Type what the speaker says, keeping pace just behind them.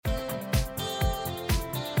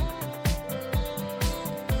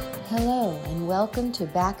welcome to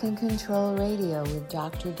Back in Control Radio with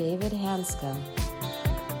Dr. David Hanscom.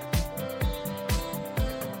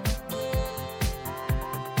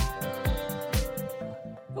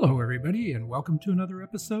 Hello, everybody, and welcome to another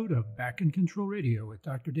episode of Back in Control Radio with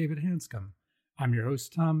Dr. David Hanscom. I'm your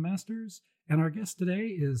host, Tom Masters, and our guest today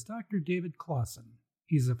is Dr. David Clawson.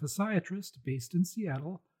 He's a physiatrist based in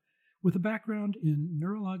Seattle with a background in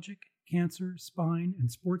neurologic, cancer, spine, and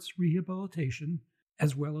sports rehabilitation,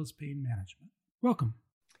 as well as pain management. Welcome.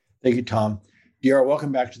 Thank you, Tom. DR,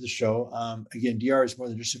 welcome back to the show. Again, DR is more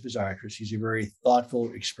than just a physiatrist. He's a very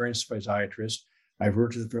thoughtful, experienced physiatrist. I've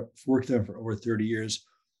worked with him for over 30 years.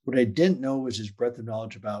 What I didn't know was his breadth of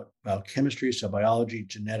knowledge about chemistry, cell biology,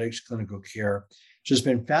 genetics, clinical care. So it's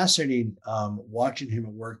been fascinating watching him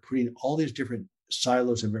at work, putting all these different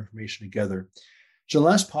silos of information together. So in the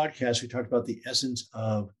last podcast, we talked about the essence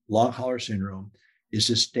of long hauler syndrome is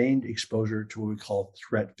sustained exposure to what we call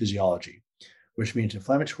threat physiology, which means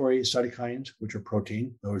inflammatory cytokines, which are protein,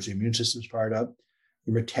 in other words, the immune system's fired up,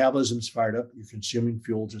 your metabolism's fired up, you're consuming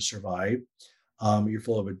fuel to survive, you're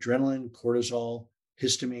full of adrenaline, cortisol,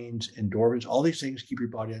 histamines, endorphins, all these things keep your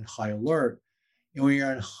body on high alert. And when you're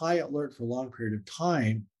on high alert for a long period of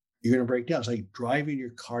time, you're going to break down. It's like driving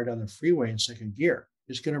your car down the freeway in second gear.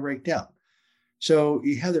 It's going to break down. So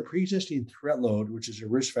you have the pre-existing threat load, which is a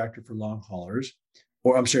risk factor for long haulers,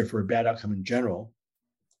 for a bad outcome in general.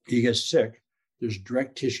 You get sick, there's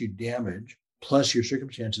direct tissue damage, plus your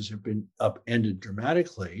circumstances have been upended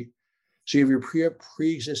dramatically. So you have your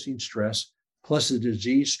pre-existing stress, plus the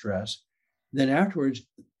disease stress. Then afterwards,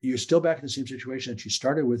 you're still back in the same situation that you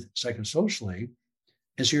started with psychosocially.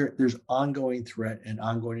 And so there's ongoing threat and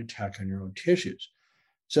ongoing attack on your own tissues.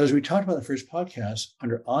 So as we talked about in the first podcast,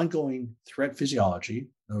 under ongoing threat physiology, in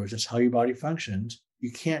other words, that's how your body functions, you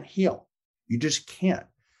can't heal. You just can't.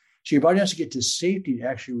 So your body has to get to safety to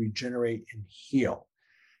actually regenerate and heal.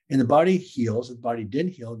 And the body heals. If the body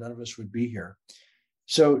didn't heal, none of us would be here.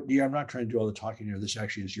 So, yeah, I'm not trying to do all the talking here. This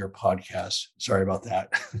actually is your podcast. Sorry about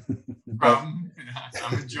that. I'm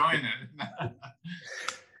enjoying it.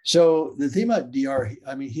 So the thing about DR,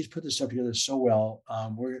 he's put this stuff together so well.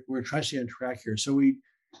 We're trying to stay on track here. So we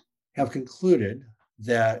have concluded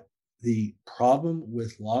that the problem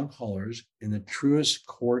with long haulers in the truest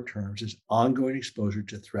core terms is ongoing exposure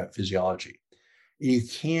to threat physiology. And you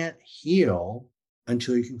can't heal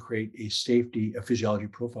until you can create a physiology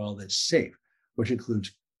profile that's safe, which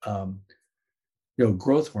includes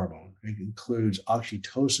growth hormone. It includes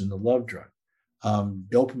oxytocin, the love drug,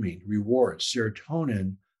 dopamine, rewards,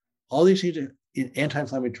 serotonin, all these things are in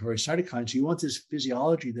anti-inflammatory cytokines. So you want this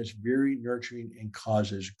physiology that's very nurturing and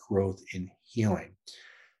causes growth and healing.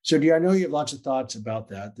 So I know you have lots of thoughts about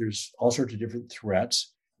that. There's all sorts of different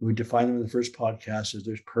threats. We defined them in the first podcast as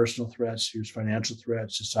there's personal threats, there's financial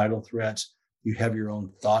threats, societal threats. You have your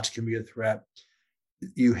own thoughts can be a threat.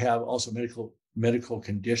 You have also medical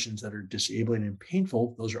conditions that are disabling and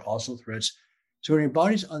painful. Those are also threats. So when your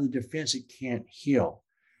body's on the defense, it can't heal.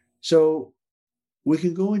 So we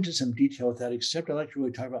can go into some detail with that, except I'd like to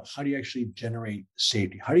really talk about how do you actually generate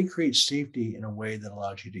safety? How do you create safety in a way that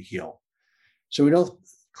allows you to heal? So we know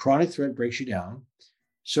chronic threat breaks you down.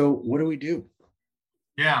 So what do we do?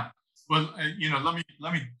 Yeah. Well,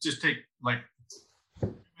 let me just take like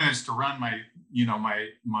 2 minutes to run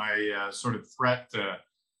my sort of threat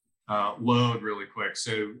load really quick.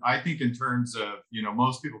 So I think in terms of,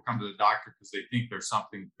 most people come to the doctor because they think there's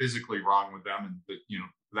something physically wrong with them,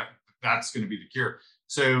 and that's going to be the cure.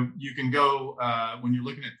 So you can go, when you're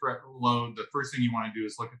looking at threat load, the first thing you want to do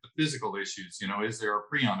is look at the physical issues. Is there a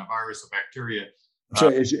prion, a virus, a bacteria? So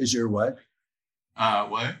is there what?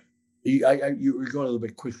 What? You were going a little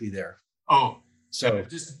bit quickly there. Oh, so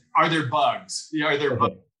just, are there bugs? Are there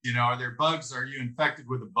bugs? Are there bugs? Are you infected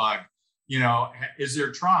with a bug? Is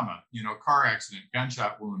there trauma? Car accident,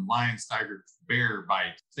 gunshot wound, lion, tiger, bear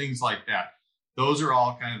bite, things like that. Those are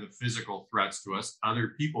all kind of the physical threats to us.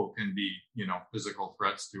 Other people can be, physical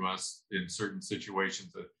threats to us in certain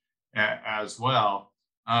situations as well.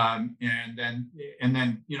 And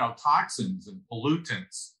then, toxins and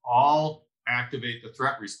pollutants all activate the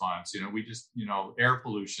threat response. We just, air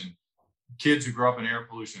pollution. Kids who grow up in air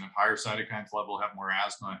pollution have higher cytokines level, have more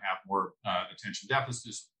asthma, have more attention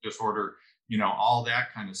deficit disorder, all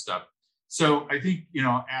that kind of stuff. So I think,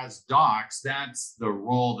 as docs, that's the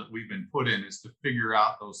role that we've been put in, is to figure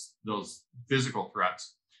out those physical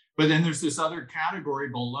threats. But then there's this other category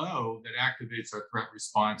below that activates our threat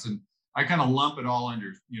response. And I kind of lump it all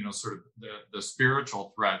under, sort of the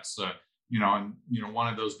spiritual threats, one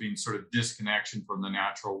of those being sort of disconnection from the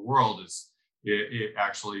natural world is it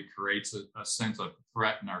actually creates a sense of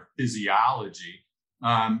threat in our physiology.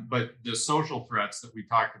 But the social threats that we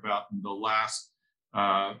talked about in the last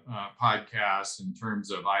podcast in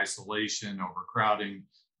terms of isolation, overcrowding,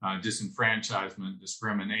 disenfranchisement,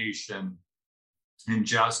 discrimination,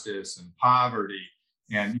 injustice, and poverty,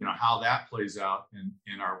 and how that plays out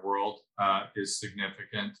in our world is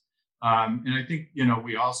significant. And I think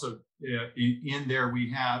we also in there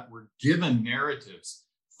we're given narratives,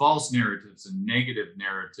 false narratives, and negative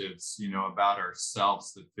narratives, about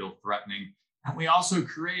ourselves that feel threatening. And we also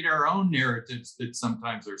create our own narratives that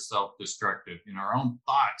sometimes are self-destructive. Our own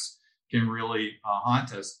thoughts can really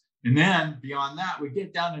haunt us. And then beyond that, we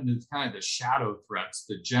get down into kind of the shadow threats,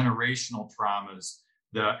 the generational traumas,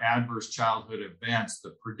 the adverse childhood events,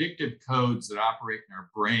 the predictive codes that operate in our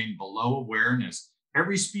brain below awareness.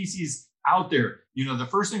 Every species out there, the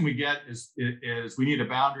first thing we get is we need a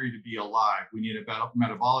boundary to be alive. We need a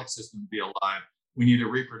metabolic system to be alive. We need a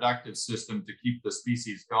reproductive system to keep the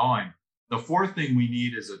species going. The fourth thing we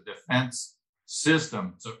need is a defense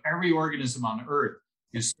system. So every organism on Earth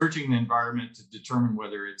is searching the environment to determine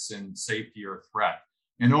whether it's in safety or threat.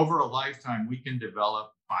 And over a lifetime, we can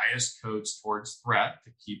develop bias codes towards threat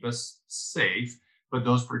to keep us safe. But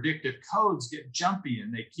those predictive codes get jumpy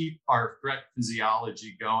and they keep our threat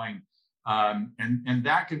physiology going. And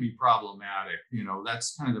that can be problematic.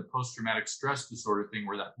 That's kind of the post-traumatic stress disorder thing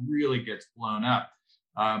where that really gets blown up.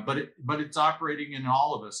 But it's operating in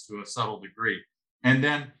all of us to a subtle degree. And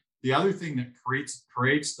then the other thing that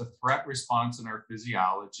creates the threat response in our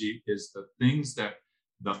physiology is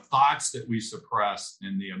the thoughts that we suppress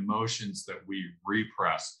and the emotions that we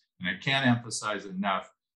repress. And I can't emphasize enough,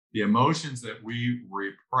 the emotions that we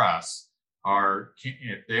repress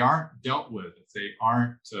if they aren't dealt with, if they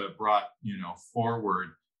aren't brought forward,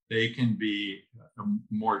 they can be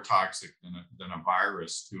more toxic than a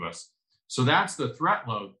virus to us. So that's the threat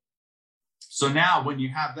load. So now when you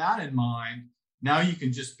have that in mind, now you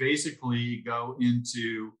can just basically go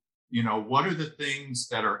into, what are the things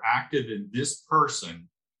that are active in this person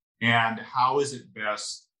and how is it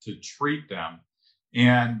best to treat them?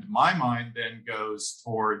 And my mind then goes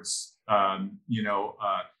towards, kind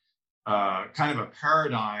of a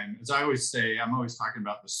paradigm. As I always say, I'm always talking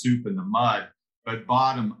about the soup and the mud, but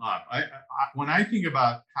bottom up. When I think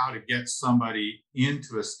about how to get somebody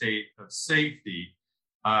into a state of safety,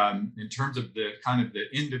 in terms of the kind of the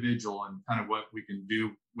individual and kind of what we can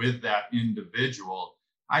do with that individual,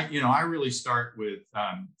 I really start with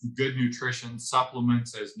good nutrition,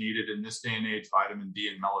 supplements as needed in this day and age. Vitamin D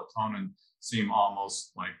and melatonin seem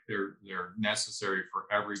almost like they're necessary for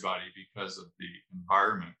everybody because of the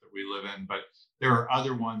environment that we live in. But there are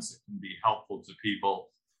other ones that can be helpful to people.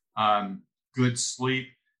 Good sleep,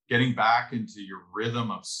 getting back into your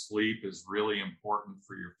rhythm of sleep is really important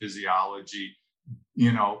for your physiology.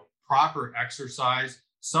 Proper exercise.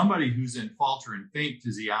 Somebody who's in falter and faint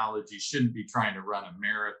physiology shouldn't be trying to run a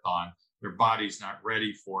marathon. Their body's not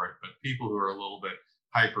ready for it. But people who are a little bit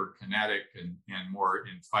hyperkinetic and more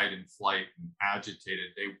in fight and flight and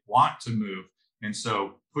agitated, they want to move. And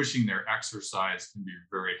so pushing their exercise can be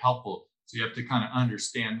very helpful. So you have to kind of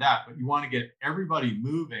understand that. But you want to get everybody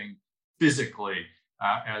moving physically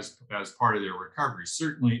as part of their recovery.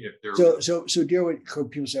 Certainly if they're so dear, when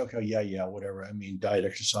people say, okay, yeah, whatever. I mean, diet,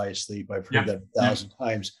 exercise, sleep. I've heard that 1,000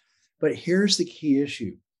 times. But here's the key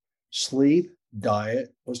issue: sleep,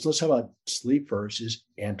 diet. Let's talk about sleep first. Is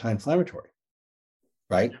anti-inflammatory,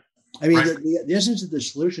 right? I mean, the essence of the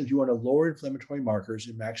solution is you want to lower inflammatory markers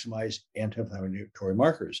and maximize anti-inflammatory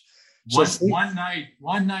markers. So one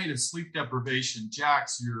night of sleep deprivation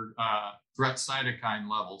jacks your threat cytokine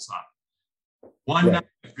levels up. One night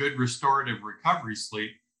of good restorative recovery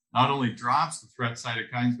sleep not only drops the threat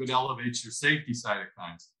cytokines, but elevates your safety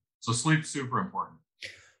cytokines. So sleep's super important.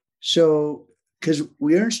 So, because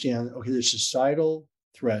we understand, okay, there's societal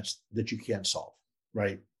threats that you can't solve,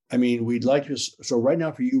 right? I mean, we'd like to, so right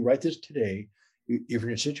now for you, right this today, if you're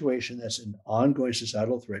in a situation that's an ongoing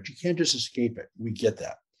societal threat, you can't just escape it. We get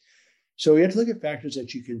that. So we have to look at factors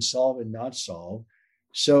that you can solve and not solve.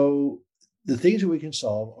 So the things that we can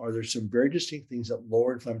solve are there's some very distinct things that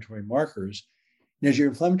lower inflammatory markers. And as your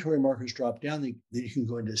inflammatory markers drop down, then you can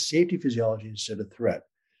go into safety physiology instead of threat.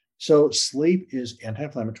 So sleep is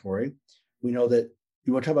anti-inflammatory. We know that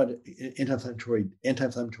you want to talk about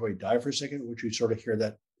anti-inflammatory diet for a second, which we sort of hear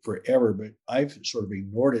that forever, but I've sort of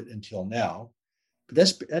ignored it until now. But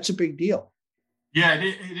that's a big deal. Yeah,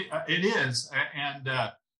 it is.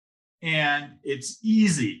 And it's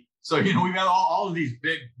easy. So, we've got all of these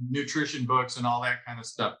big nutrition books and all that kind of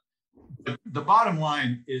stuff. But the bottom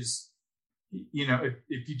line is,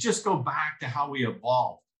 if you just go back to how we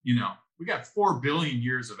evolved, we got 4 billion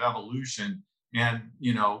years of evolution and,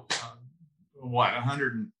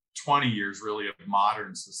 120 years really of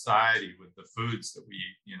modern society with the foods that we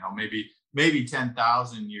eat. Maybe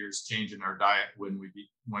 10,000 years changing our diet when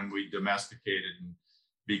we domesticated and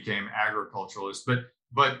became agriculturalists.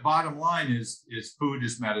 But bottom line is food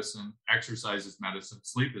is medicine, exercise is medicine,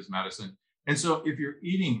 sleep is medicine. And so if you're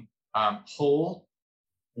eating whole,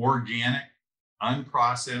 organic,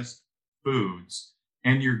 unprocessed foods,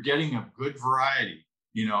 and you're getting a good variety,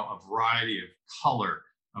 a variety of color,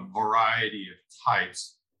 a variety of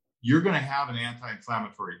types, you're going to have an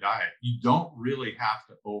anti-inflammatory diet. You don't really have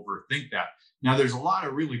to overthink that. Now, there's a lot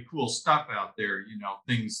of really cool stuff out there,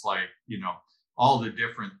 things like, all the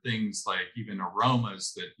different things like even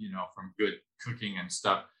aromas that, from good cooking and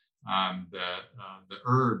stuff, the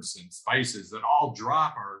herbs and spices that all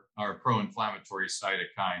drop our pro-inflammatory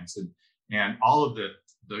cytokines, and all of the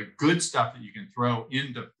good stuff that you can throw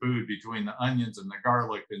into food between the onions and the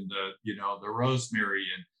garlic and the rosemary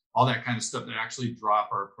and all that kind of stuff that actually drop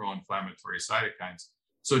our pro-inflammatory cytokines.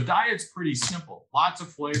 So diet's pretty simple. Lots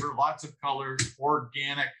of flavor, lots of colors,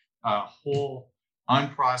 organic, whole,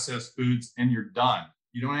 unprocessed foods, and you're done.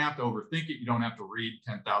 You don't have to overthink it. You don't have to read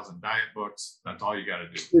 10,000 diet books. That's all you got to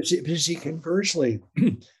do. But see, conversely,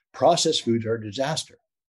 processed foods are a disaster.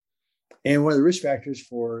 And one of the risk factors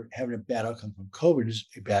for having a bad outcome from COVID is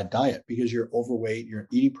a bad diet, because you're overweight, you're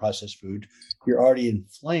eating processed food, you're already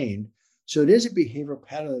inflamed. So it is a behavioral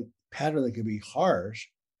pattern that can be harsh,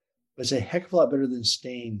 but it's a heck of a lot better than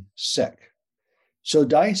staying sick. So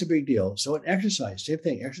diet's a big deal. So in exercise, same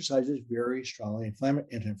thing. Exercise is very strongly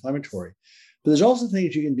anti-inflammatory. But there's also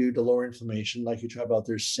things you can do to lower inflammation, like you talk about.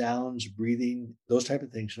 There's sounds, breathing, those type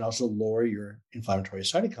of things can also lower your inflammatory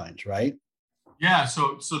cytokines, right? Yeah.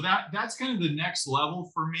 So that's kind of the next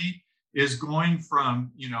level for me, is going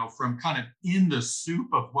from kind of in the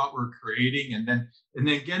soup of what we're creating, and then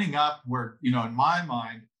getting up where, in my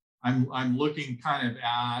mind, I'm looking kind of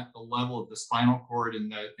at the level of the spinal cord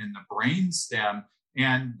and the brain stem,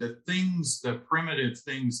 and the primitive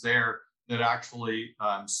things there that actually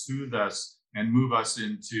soothe us and move us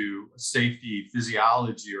into safety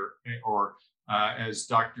physiology, or as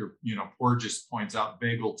Dr. Porges points out,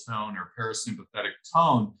 vagal tone or parasympathetic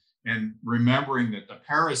tone, and remembering that the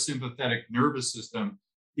parasympathetic nervous system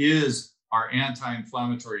is our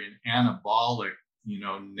anti-inflammatory and anabolic,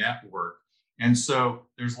 network. And so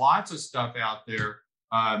there's lots of stuff out there.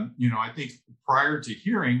 I think prior to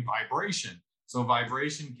hearing, vibration. So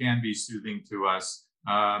vibration can be soothing to us.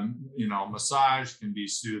 Massage can be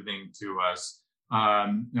soothing to us.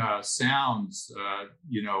 Sounds,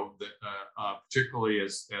 particularly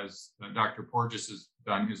as Dr. Porges has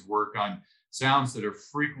done his work on sounds that are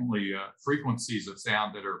frequencies of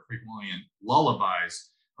sound that are frequently in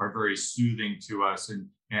lullabies, are very soothing to us.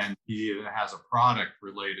 And he has a product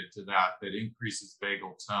related to that increases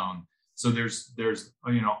vagal tone. So there's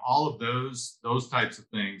all of those types of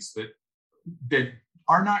things that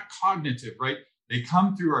are not cognitive, right? They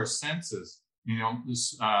come through our senses,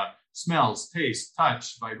 smells, taste,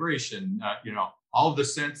 touch, vibration, all of the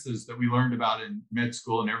senses that we learned about in med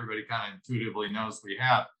school and everybody kind of intuitively knows we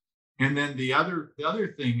have. And then the other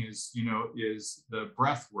thing is, is the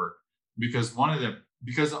breath work, because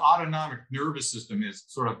the autonomic nervous system is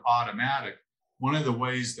sort of automatic. One of the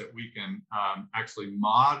ways that we can actually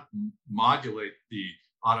modulate the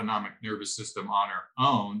autonomic nervous system on our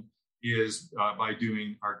own is by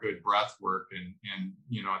doing our good breath work and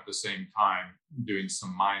at the same time doing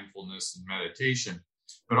some mindfulness and meditation.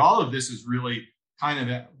 But all of this is really kind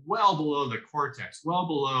of well below the cortex, well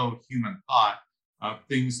below human thought, of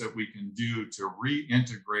things that we can do to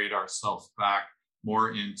reintegrate ourselves back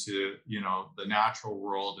more into the natural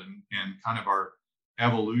world and kind of our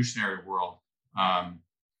evolutionary world.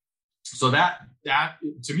 So that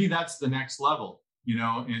to me, that's the next level,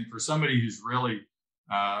 and for somebody who's really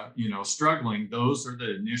struggling, those are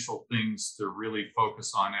the initial things to really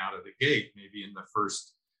focus on out of the gate, maybe in the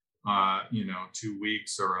first 2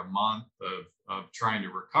 weeks or a month of trying to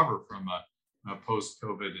recover from a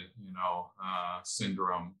post-COVID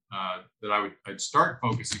syndrome, that I'd start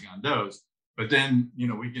focusing on those. But then,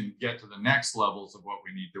 we can get to the next levels of what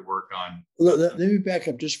we need to work on. Well, let me back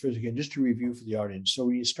up just for a second, just to review for the audience. So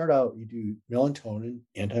when you start out, you do melatonin,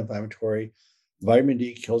 anti-inflammatory, vitamin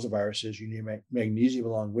D kills the viruses. You need magnesium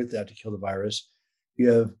along with that to kill the virus. You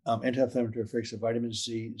have anti-inflammatory effects of vitamin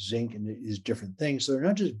C, zinc, and these different things. So they're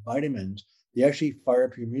not just vitamins. They actually fire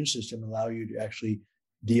up your immune system and allow you to actually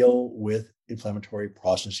deal with inflammatory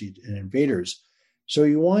processes and invaders. So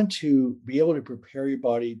you want to be able to prepare your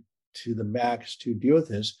body to the max to deal with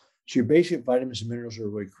this. So your basic vitamins and minerals are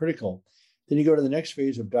really critical. Then you go to the next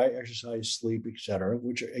phase of diet, exercise, sleep, etc.,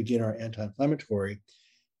 which again are anti-inflammatory.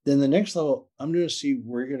 Then the next level, I'm going to see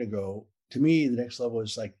where you're going to go. To me, the next level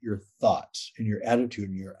is like your thoughts and your attitude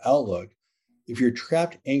and your outlook. If you're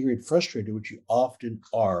trapped, angry, and frustrated, which you often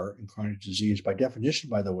are in chronic disease, by definition,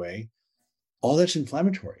 by the way, all that's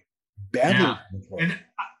inflammatory, badly inflammatory.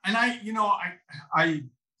 And I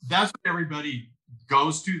that's what everybody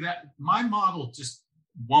goes to. That my model just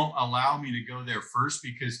won't allow me to go there first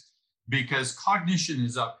because cognition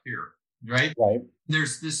is up here, right? Right.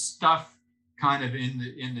 There's this stuff kind of in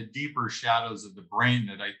the deeper shadows of the brain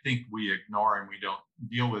that I think we ignore and we don't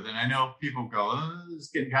deal with. And I know people go, oh, this is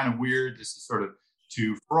getting kind of weird. This is sort of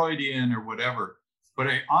too Freudian or whatever. But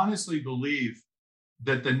I honestly believe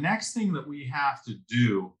that the next thing that we have to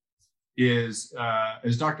do is,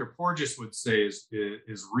 as Dr. Porges would say, is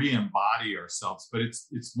re-embody ourselves. But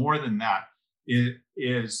it's more than that. It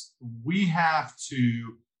is we have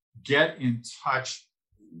to get in touch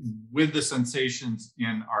with the sensations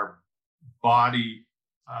in our body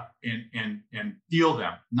and feel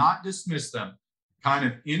them, not dismiss them, kind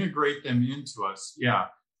of integrate them into us. Yeah,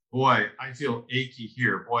 boy, I feel achy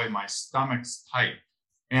here. Boy, my stomach's tight.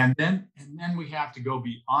 And then we have to go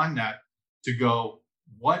beyond that to go,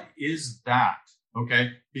 what is that?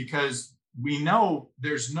 Okay, because we know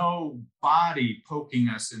there's no body poking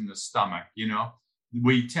us in the stomach.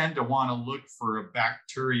 We tend to want to look for a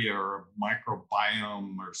bacteria or a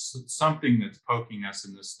microbiome or something that's poking us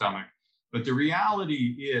in the stomach. But the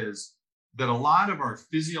reality is that a lot of our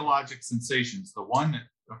physiologic sensations, the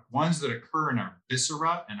ones that occur in our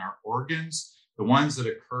viscera and our organs, the ones that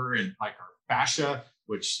occur in like our fascia,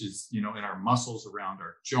 which is, in our muscles around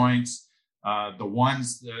our joints, the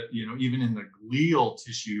ones that, even in the glial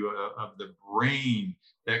tissue of the brain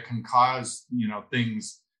that can cause,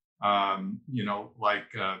 things, like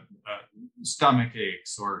stomach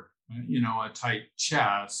aches or, a tight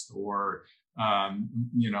chest or,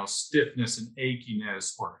 stiffness and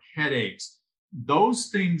achiness or headaches. Those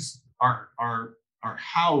things are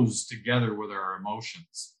housed together with our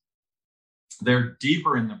emotions. They're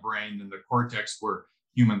deeper in the brain than the cortex where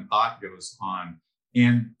human thought goes on.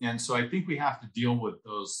 And so I think we have to deal with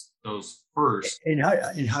those first. And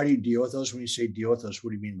how do you deal with those? When you say deal with those,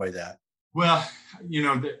 what do you mean by that? Well,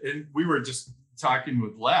 we were just talking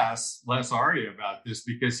with Les Ari about this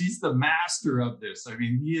because he's the master of this. I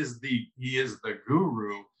mean, he is the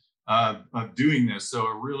guru of doing this. So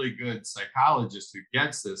a really good psychologist who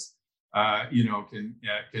gets this,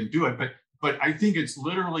 can do it. But I think it's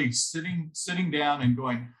literally sitting down and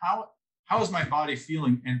going, how is my body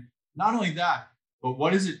feeling? And not only that, but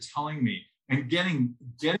what is it telling me? And getting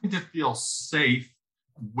to feel safe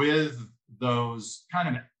with those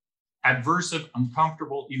kind of adversive,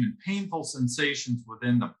 uncomfortable, even painful sensations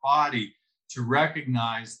within the body, to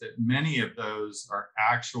recognize that many of those are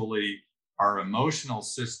actually our emotional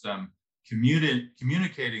system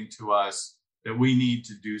communicating to us that we need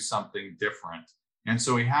to do something different. And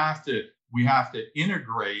so we have to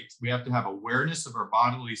integrate, we have to have awareness of our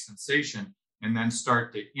bodily sensation and then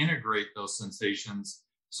start to integrate those sensations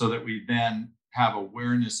so that we then have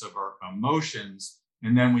awareness of our emotions,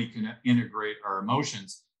 and then we can integrate our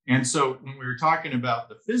emotions. And so when we were talking about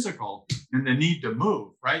the physical and the need to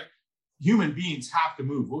move, right? Human beings have to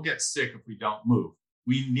move. We'll get sick if we don't move.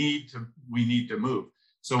 We need to move.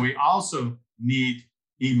 So we also need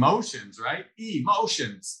emotions, right?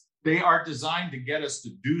 Emotions. They are designed to get us to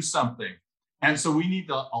do something. And so we need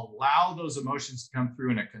to allow those emotions to come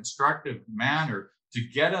through in a constructive manner to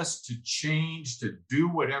get us to change, to do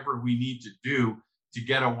whatever we need to do to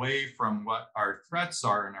get away from what our threats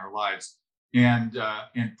are in our lives. And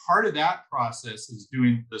part of that process is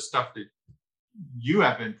doing the stuff that you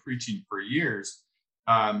have been preaching for years,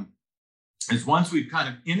 is once we've kind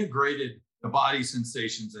of integrated the body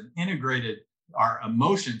sensations and integrated our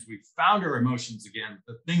emotions, we've found our emotions again,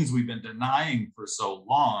 the things we've been denying for so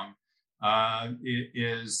long, and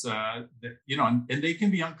they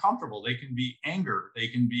can be uncomfortable. They can be anger, they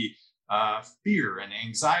can be fear and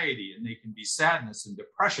anxiety, and they can be sadness and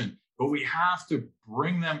depression, but we have to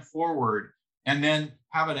bring them forward and then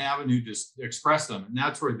have an avenue to express them. And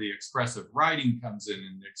that's where the expressive writing comes in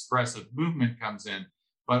and the expressive movement comes in,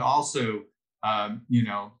 but also,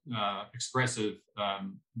 expressive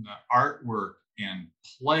artwork and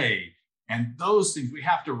play and those things. We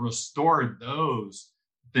have to restore those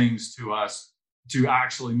things to us to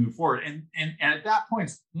actually move forward. And at that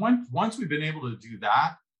point, once we've been able to do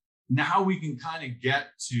that, now we can kind of get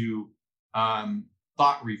to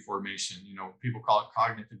thought reformation. People call it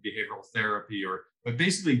cognitive behavioral therapy, but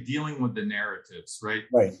basically dealing with the narratives, right?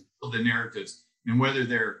 Right. The narratives, and whether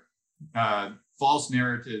they're false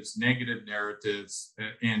narratives, negative narratives,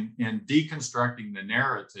 and deconstructing the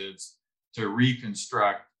narratives to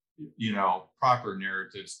reconstruct proper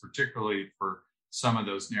narratives, particularly for some of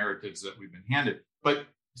those narratives that we've been handed. But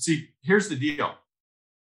see, here's the deal.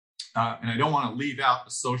 And I don't want to leave out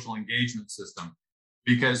the social engagement system,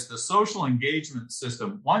 because the social engagement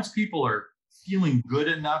system, once people are feeling good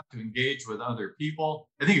enough to engage with other people,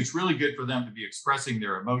 I think it's really good for them to be expressing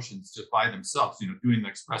their emotions just by themselves, doing the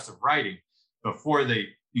expressive writing before they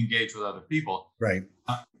engage with other people. Right.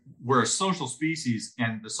 We're a social species,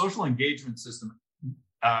 and the social engagement system,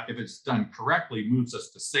 if it's done correctly, moves us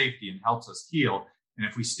to safety and helps us heal. And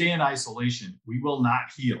if we stay in isolation, we will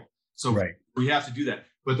not heal. So we have to do that.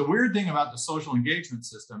 But the weird thing about the social engagement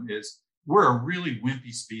system is we're a really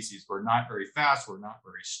wimpy species. We're not very fast. We're not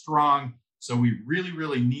very strong. So we really,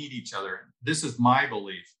 really need each other. This is my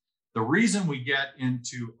belief. The reason we get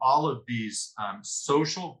into all of these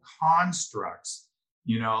social constructs,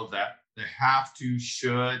 that the have to,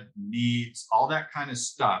 should, needs, all that kind of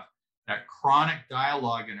stuff, that chronic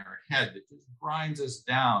dialogue in our head that just grinds us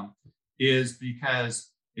down, is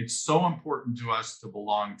because it's so important to us to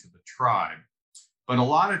belong to the tribe. But a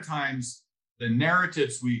lot of times the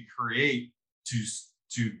narratives we create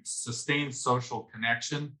to sustain social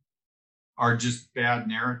connection are just bad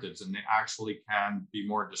narratives, and they actually can be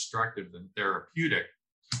more destructive than therapeutic.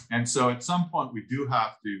 And so at some point we do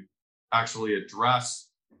have to actually address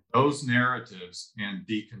those narratives and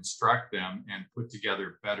deconstruct them and put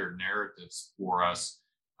together better narratives for us.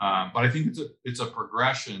 But I think it's a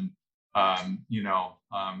progression, all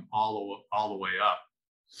the way up.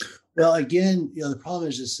 Well, again, the problem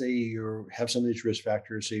is, say you have some of these risk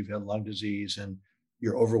factors, say you've had lung disease and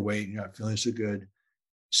you're overweight and you're not feeling so good.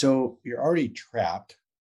 So you're already trapped.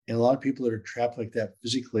 And a lot of people that are trapped like that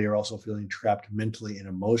physically are also feeling trapped mentally and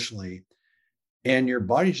emotionally. And your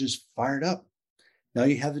body's just fired up. Now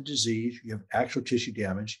you have the disease, you have actual tissue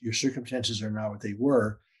damage, your circumstances are not what they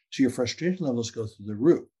were. So your frustration levels go through the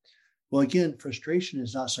roof. Well, again, frustration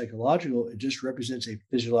is not psychological. It just represents a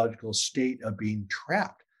physiological state of being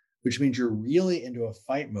trapped, which means you're really into a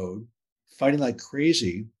fight mode, fighting like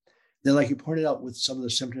crazy. Then, like you pointed out with some of the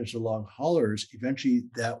symptoms of long haulers, eventually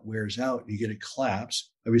that wears out and you get a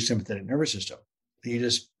collapse of your sympathetic nervous system. And you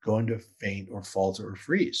just go into faint or falter or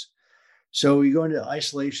freeze. So you go into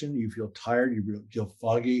isolation, you feel tired, you feel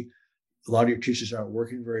foggy. A lot of your tissues aren't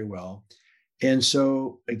working very well. And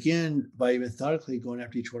so again, by methodically going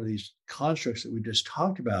after each one of these constructs that we just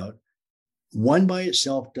talked about, one by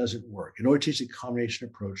itself doesn't work. It always takes a combination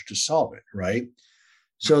approach to solve it, right?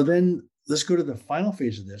 So then let's go to the final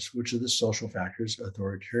phase of this, which are the social factors,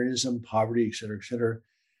 authoritarianism, poverty, et cetera, et cetera.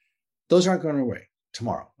 Those aren't going away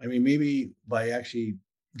tomorrow. I mean, maybe by actually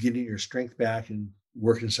getting your strength back and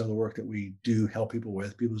working some of the work that we do help people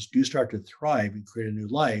with, people do start to thrive and create a new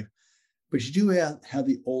life, but you do have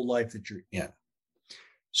the old life that you're in.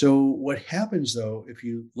 So what happens though, if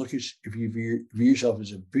you view yourself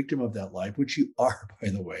as a victim of that life, which you are, by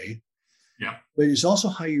the way, yeah, but it's also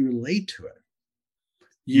how you relate to it.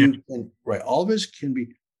 All of us can be,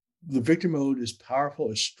 the victim mode is powerful,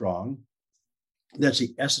 is strong. That's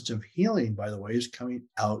the essence of healing, by the way, is coming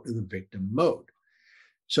out of the victim mode.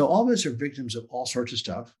 So all of us are victims of all sorts of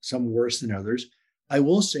stuff, some worse than others. I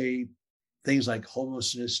will say things like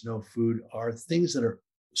homelessness, no food are things that are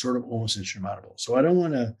sort of almost insurmountable. So I don't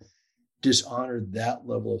want to dishonor that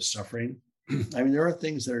level of suffering. I mean, there are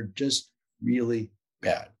things that are just really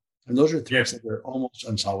bad. And those are things that are almost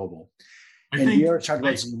unsolvable. And we are talking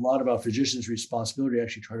a lot about physicians' responsibility to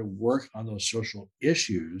actually try to work on those social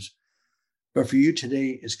issues. But for you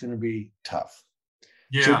today, it's going to be tough.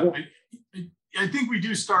 Yeah, so, I think we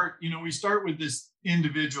do start, we start with this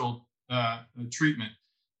individual treatment.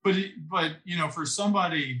 But for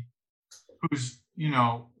somebody who's,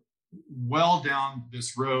 well down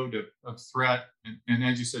this road of threat and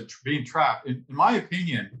as you said, being trapped, in my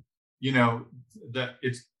opinion, that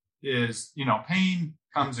pain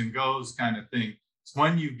comes and goes kind of thing. It's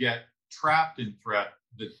when you get trapped in threat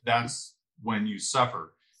that's when you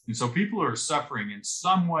suffer. And so people are suffering in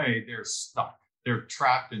some way, they're stuck, they're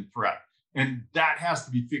trapped in threat. And that has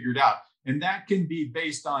to be figured out. And that can be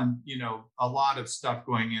based on, a lot of stuff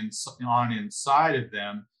going on inside of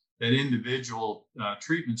them, that individual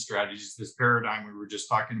treatment strategies, this paradigm we were just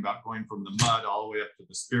talking about, going from the mud all the way up to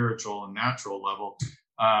the spiritual and natural level,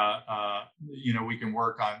 we can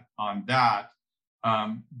work on that.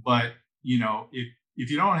 But, if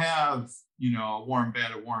you don't have, a warm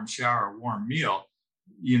bed, a warm shower, a warm meal,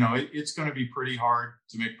 it's going to be pretty hard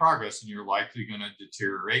to make progress, and you're likely going to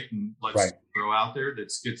deteriorate. And let's throw out there that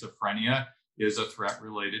schizophrenia is a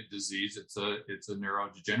threat-related disease. It's a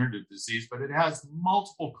neurodegenerative disease, but it has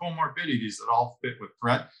multiple comorbidities that all fit with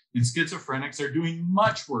threat. And schizophrenics are doing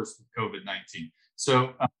much worse with COVID-19.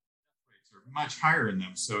 So are much higher in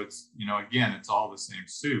them. So it's, again, it's all the same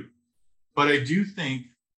soup. But I do think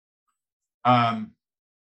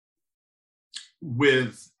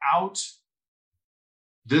without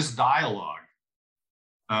this dialogue,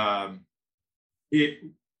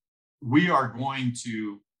 we are going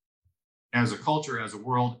to, as a culture, as a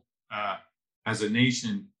world, as a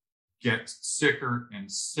nation, get sicker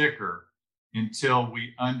and sicker until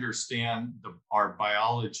we understand our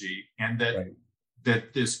biology, and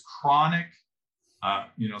that this chronic,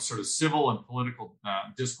 sort of civil and political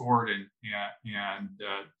discord and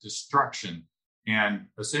destruction, and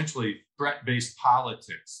essentially threat-based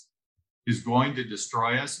politics is going to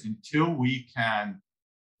destroy us until we can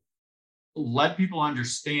let people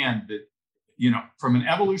understand that, from an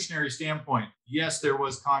evolutionary standpoint, yes, there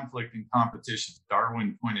was conflict and competition.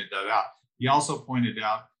 Darwin pointed that out. He also pointed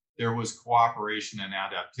out there was cooperation and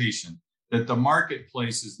adaptation, that the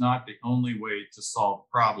marketplace is not the only way to solve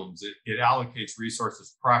problems. It allocates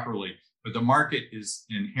resources properly, but the market is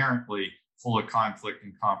inherently full of conflict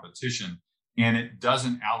and competition, and it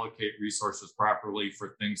doesn't allocate resources properly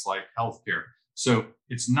for things like healthcare. So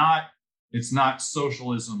it's not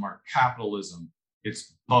socialism or capitalism,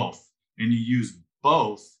 it's both. And you use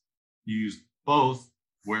both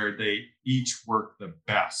where they each work the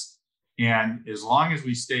best. And as long as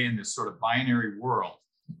we stay in this sort of binary world,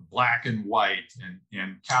 black and white,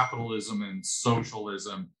 and capitalism and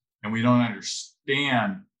socialism, and we don't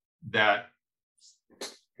understand that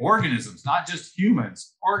organisms, not just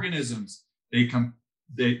humans, organisms,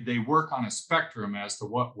 they work on a spectrum as to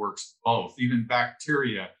what works both. Even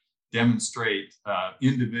bacteria demonstrate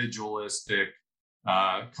individualistic,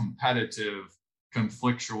 competitive,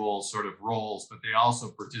 conflictual sort of roles, but they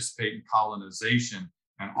also participate in colonization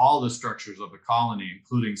and all the structures of the colony,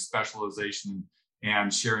 including specialization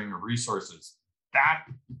and sharing of resources.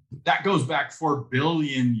 That goes back 4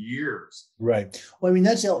 billion years. Right. Well, I mean,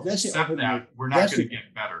 that's the we're not going to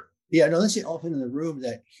get better. Yeah, no, that's the elephant in the room,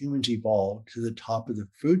 that humans evolved to the top of the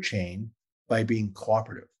food chain by being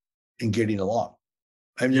cooperative and getting along.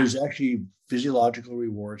 I mean, there's actually physiological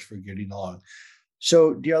rewards for getting along.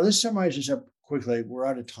 So, Dr. let's summarize this up quickly. We're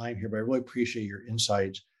out of time here, but I really appreciate your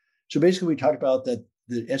insights. So basically, we talked about that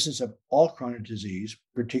the essence of all chronic disease,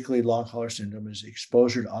 particularly long hauler syndrome, is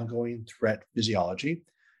exposure to ongoing threat physiology.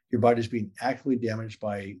 Your body is being actively damaged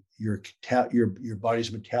by your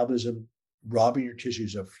body's metabolism, robbing your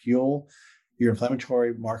tissues of fuel. Your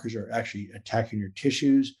inflammatory markers are actually attacking your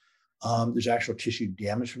tissues. There's actual tissue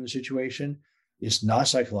damage from the situation. It's not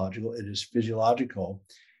psychological, it is physiological.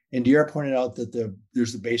 And Dr. pointed out that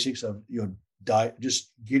there's the basics of diet,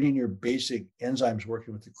 just getting your basic enzymes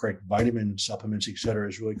working with the correct vitamin supplements, et cetera,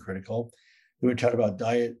 is really critical. Then we talked about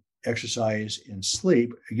diet, exercise, and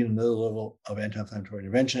sleep, again, another level of anti-inflammatory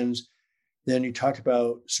interventions. Then you talked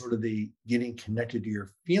about sort of the getting connected to your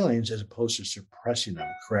feelings as opposed to suppressing them,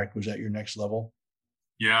 correct? Was that your next level?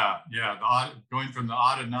 Yeah. Going from the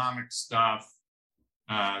autonomic stuff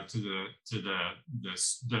to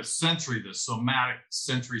the sensory, the somatic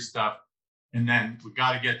sensory stuff, and then we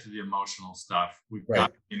got to get to the emotional stuff. We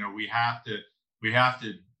have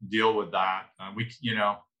to deal with that.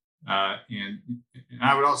 And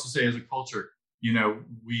I would also say, as a culture,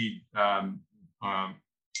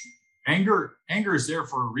 anger is there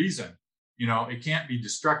for a reason. It can't be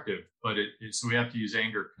destructive, but so we have to use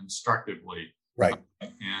anger constructively. Right.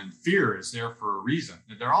 And fear is there for a reason.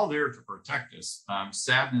 They're all there to protect us.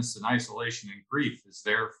 Sadness and isolation and grief is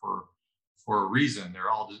there for a reason.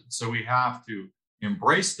 So we have to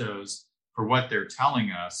embrace those for what they're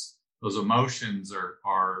telling us. Those emotions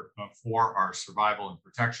are for our survival and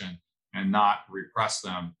protection, and not repress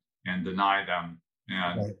them and deny them.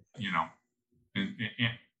 And and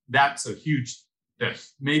that's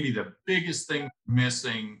maybe the biggest thing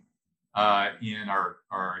missing in our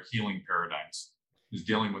healing paradigms, is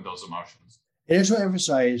dealing with those emotions. And I just want to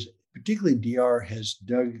emphasize, particularly Dr. has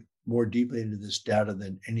dug more deeply into this data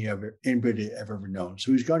than anybody I've ever known.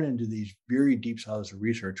 So he's gone into these very deep silos of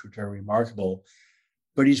research, which are remarkable,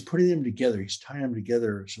 but he's putting them together. He's tying them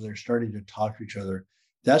together so they're starting to talk to each other.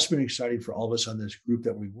 That's been exciting for all of us on this group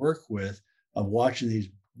that we work with, of watching these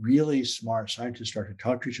really smart scientists start to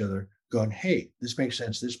talk to each other, going, hey, this makes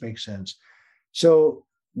sense, this makes sense. So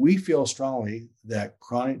we feel strongly that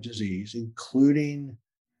chronic disease, including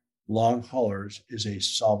long haulers, is a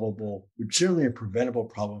solvable, certainly a preventable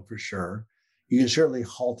problem for sure. You can certainly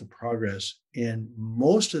halt the progress, and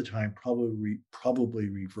most of the time probably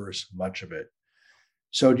reverse much of it.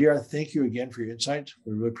 So, Dr. thank you again for your insights.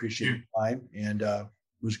 We really appreciate your time, and it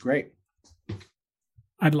was great.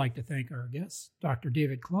 I'd like to thank our guest, Dr.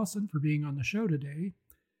 David Clawson, for being on the show today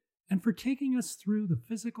and for taking us through the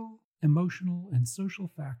physical emotional, and social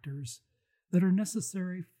factors that are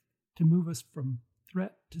necessary to move us from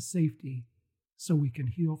threat to safety so we can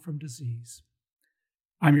heal from disease.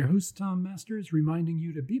 I'm your host, Tom Masters, reminding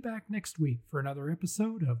you to be back next week for another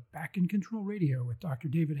episode of Back in Control Radio with Dr.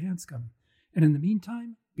 David Hanscom. And in the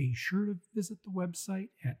meantime, be sure to visit the website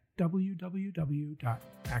at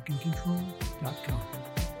www.backincontrol.com.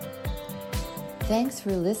 Thanks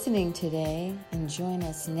for listening today, and join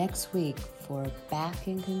us next week for Back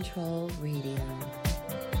in Control Radio.